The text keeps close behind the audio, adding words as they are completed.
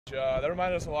That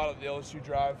reminded us a lot of the LSU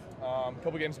drive a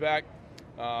couple games back.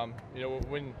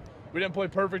 When we didn't play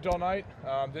perfect all night,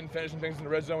 didn't finish things in the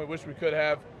red zone. We wish we could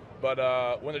have,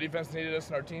 but when the defense needed us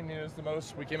and our team needed us the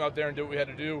most, we came out there and did what we had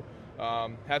to do.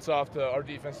 Hats off to our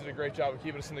defense; did a great job of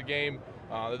keeping us in the game.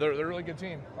 They're a really good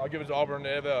team. I'll give it to Auburn.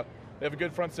 They have a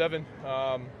good front seven,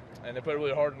 and they played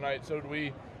really hard tonight. So did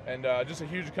we, and just a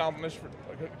huge accomplishment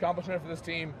for this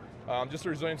team. Just the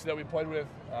resiliency that we played with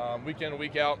week in and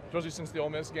week out, especially since the Ole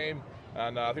Miss game,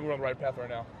 and I think we're on the right path right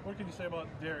now. What can you say about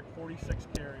Derek? 46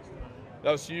 carries tonight.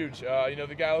 That was huge.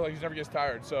 The guy looks like he never gets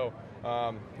tired. So,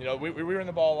 we were in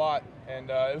the ball a lot,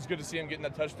 and it was good to see him getting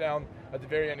that touchdown at the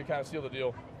very end to kind of seal the deal.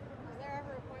 Was there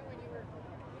ever a point when you were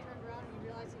turned around and you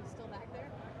realized he was still back there?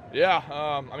 Yeah.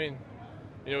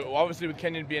 Obviously with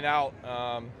Kenyon being out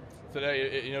today,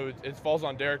 it falls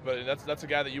on Derek, but that's a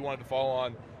guy that you wanted to fall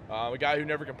on. A guy who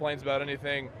never complains about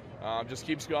anything, just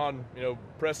keeps going,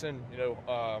 pressing,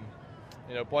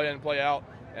 play in, play out,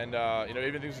 and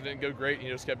even things that didn't go great, he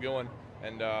just kept going,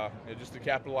 and just to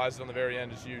capitalize on the very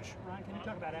end is huge. Ryan, can you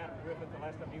talk about Adam Griffith? The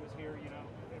last time he was here,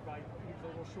 everybody he was a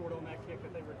little short on that kick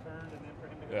that they returned, and then for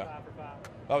him to go 5 for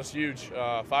 5. That was huge.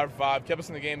 5 for 5, kept us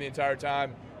in the game the entire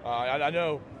time. I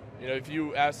know. If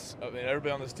you ask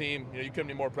everybody on this team, you couldn't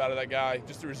be more proud of that guy.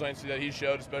 Just the resiliency that he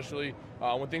showed, especially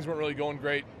when things weren't really going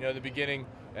great, in the beginning.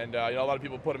 And a lot of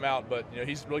people put him out, but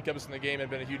he's really kept us in the game and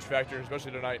been a huge factor,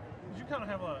 especially tonight. Did you kind of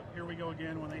have a here we go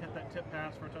again when they hit that tip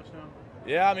pass for a touchdown?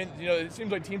 Yeah, it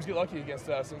seems like teams get lucky against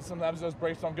us, and sometimes those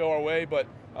breaks don't go our way. But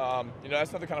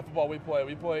that's not the kind of football we play.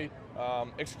 We play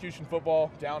execution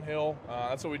football, downhill.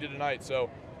 That's what we did tonight.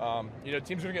 So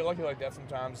teams are gonna get lucky like that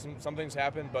sometimes. Some things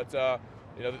happen, but.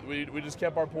 We just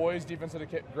kept our poise. Defense did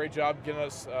a great job getting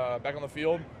us back on the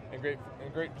field in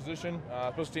great position.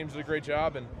 Special teams did a great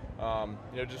job, and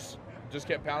just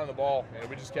kept pounding the ball, and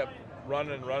we just kept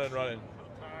running and running and running.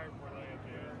 How tired were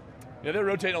they again? They're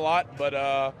rotating a lot, but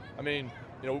I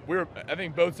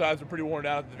think both sides were pretty worn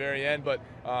down at the very end. But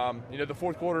the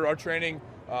fourth quarter, our training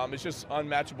is just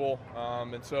unmatchable,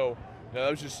 and so.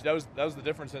 That was the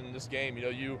difference in this game.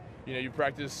 You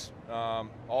practice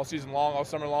all season long, all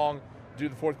summer long, do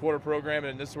the fourth quarter program,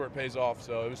 and this is where it pays off.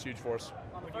 So it was huge for us.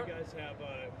 When you guys have,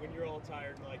 when you're all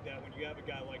tired like that, when you have a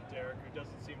guy like Derek who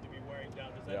doesn't seem to be wearing down,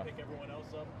 does that pick everyone else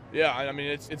up? Yeah,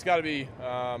 it's got to be.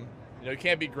 It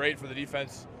can't be great for the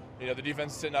defense. The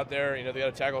defense is sitting out there. They got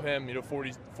to tackle him.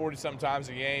 40 some times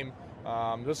a game,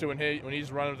 especially when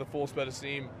he's running with a full speed of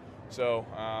steam. So,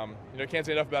 can't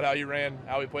say enough about how he ran,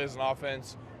 how he plays as an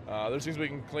offense. There's things we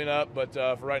can clean up, but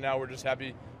for right now, we're just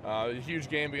happy. A huge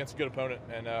game against a good opponent,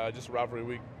 and just a rivalry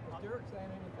week. Is Derek saying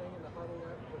anything in the huddle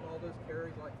with all those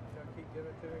carries, like keep giving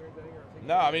it to him or anything?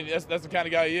 No, that's the kind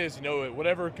of guy he is.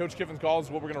 Whatever Coach Kiffin calls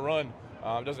is what we're going to run.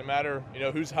 It doesn't matter,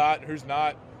 who's hot, who's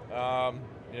not.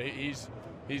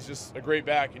 He's just a great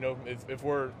back. If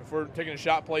we're taking a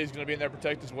shot play, he's going to be in there to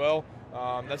protect as well.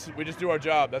 We just do our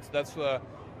job. That's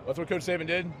what Coach Saban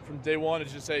did from day one,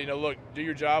 is just say, look, do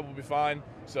your job, we'll be fine.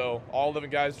 So all 11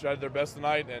 guys tried their best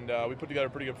tonight, and we put together a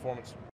pretty good performance.